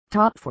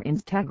Top 4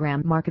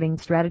 Instagram Marketing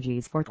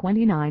Strategies for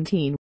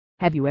 2019.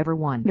 Have you ever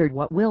wondered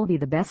what will be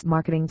the best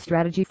marketing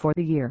strategy for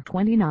the year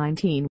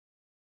 2019?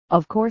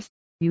 Of course,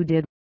 you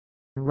did.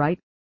 Right?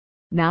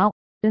 Now,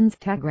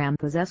 Instagram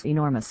possesses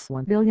enormous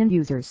 1 billion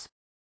users.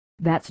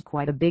 That's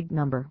quite a big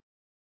number,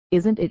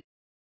 isn't it?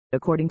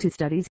 According to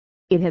studies,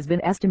 it has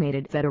been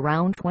estimated that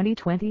around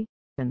 2020,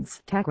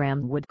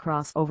 Instagram would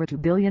cross over 2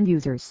 billion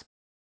users.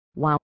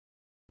 Wow!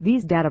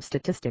 These data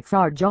statistics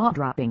are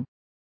jaw-dropping.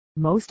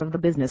 Most of the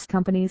business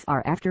companies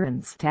are after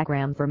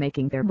Instagram for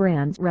making their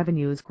brand's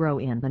revenues grow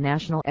in the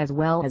national as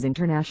well as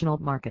international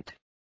market.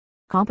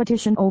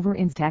 Competition over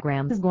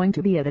Instagram is going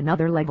to be at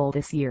another level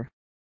this year.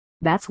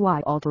 That's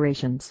why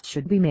alterations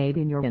should be made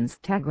in your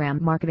Instagram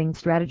marketing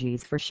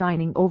strategies for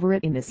shining over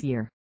it in this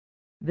year.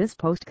 This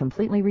post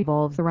completely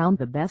revolves around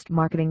the best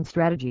marketing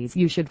strategies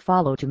you should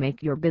follow to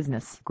make your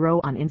business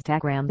grow on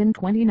Instagram in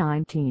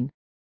 2019.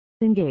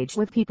 Engage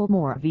with people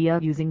more via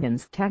using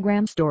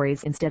Instagram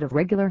stories instead of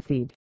regular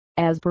feed.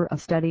 As per a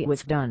study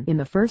was done in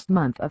the first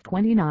month of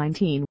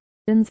 2019,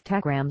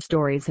 Instagram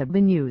stories have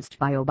been used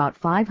by about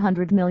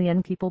 500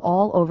 million people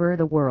all over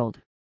the world.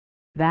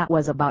 That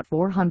was about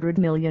 400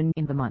 million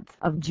in the month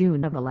of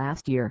June of the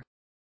last year.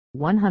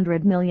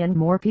 100 million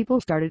more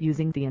people started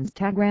using the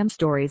Instagram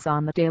stories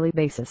on the daily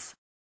basis.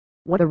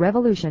 What a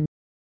revolution!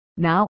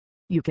 Now,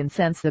 you can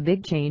sense the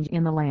big change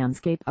in the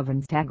landscape of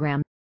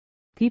Instagram.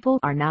 People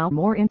are now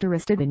more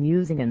interested in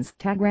using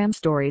Instagram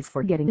stories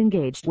for getting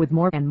engaged with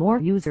more and more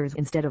users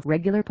instead of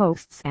regular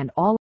posts and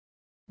all.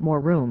 More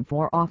room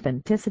for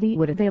authenticity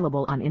would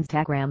available on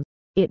Instagram.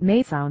 It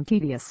may sound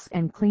tedious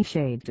and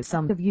cliched to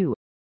some of you,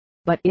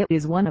 but it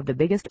is one of the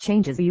biggest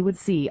changes you would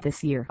see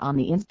this year on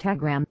the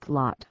Instagram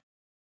plot.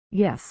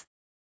 Yes,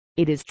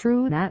 it is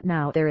true that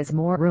now there is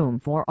more room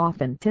for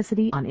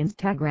authenticity on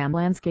Instagram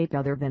landscape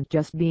other than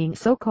just being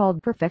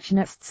so-called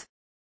perfectionists.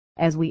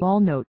 As we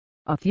all know,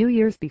 a few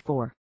years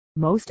before,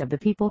 most of the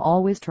people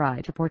always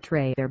try to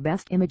portray their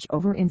best image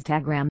over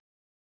Instagram,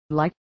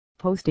 like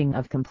posting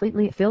of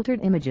completely filtered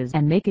images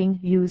and making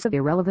use of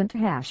irrelevant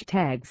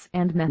hashtags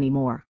and many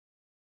more.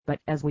 But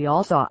as we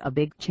all saw a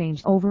big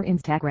change over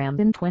Instagram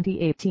in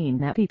 2018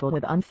 that people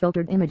with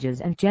unfiltered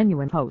images and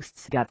genuine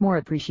posts got more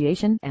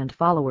appreciation and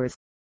followers.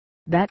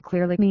 That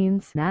clearly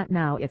means that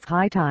now it's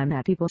high time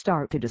that people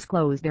start to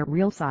disclose their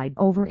real side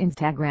over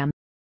Instagram,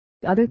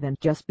 other than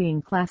just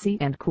being classy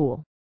and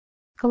cool.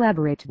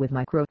 Collaborate with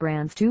micro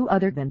brands too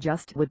other than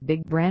just with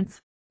big brands.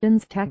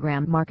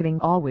 Instagram marketing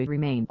always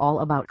remain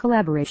all about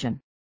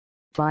collaboration.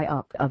 Tie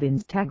up of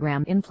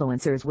Instagram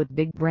influencers with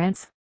big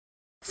brands,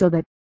 so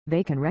that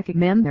they can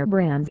recommend their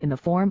brands in the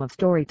form of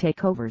story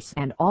takeovers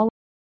and all.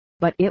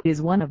 But it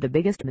is one of the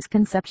biggest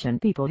misconception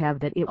people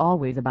have that it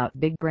always about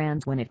big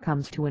brands when it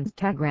comes to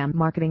Instagram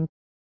marketing.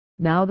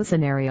 Now the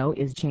scenario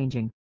is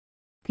changing.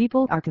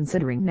 People are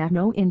considering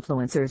nano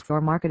influencers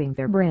for marketing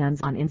their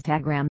brands on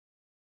Instagram,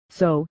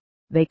 so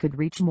they could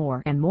reach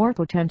more and more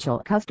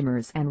potential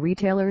customers and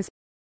retailers.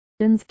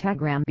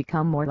 Instagram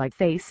become more like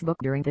Facebook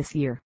during this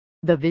year.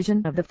 The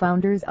vision of the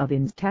founders of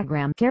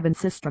Instagram, Kevin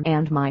Systrom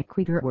and Mike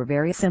Krieger, were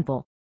very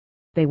simple.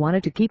 They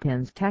wanted to keep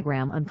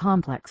Instagram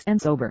uncomplex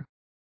and sober.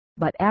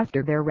 But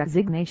after their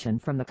resignation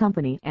from the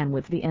company and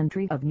with the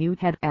entry of new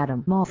head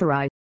Adam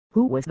Mosseri,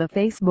 who was the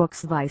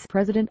Facebook's vice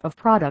president of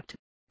product,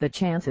 the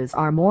chances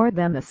are more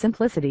than the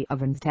simplicity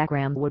of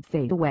Instagram would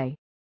fade away.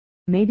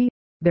 Maybe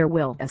there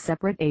will be a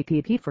separate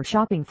app for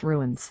shopping through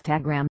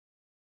Instagram.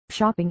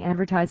 Shopping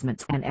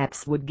advertisements and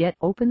apps would get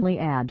openly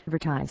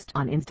advertised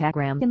on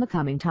Instagram in the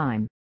coming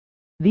time.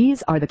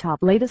 These are the top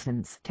latest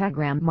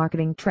Instagram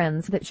marketing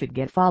trends that should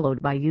get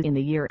followed by you in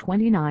the year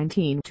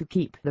 2019 to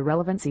keep the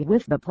relevancy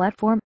with the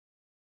platform.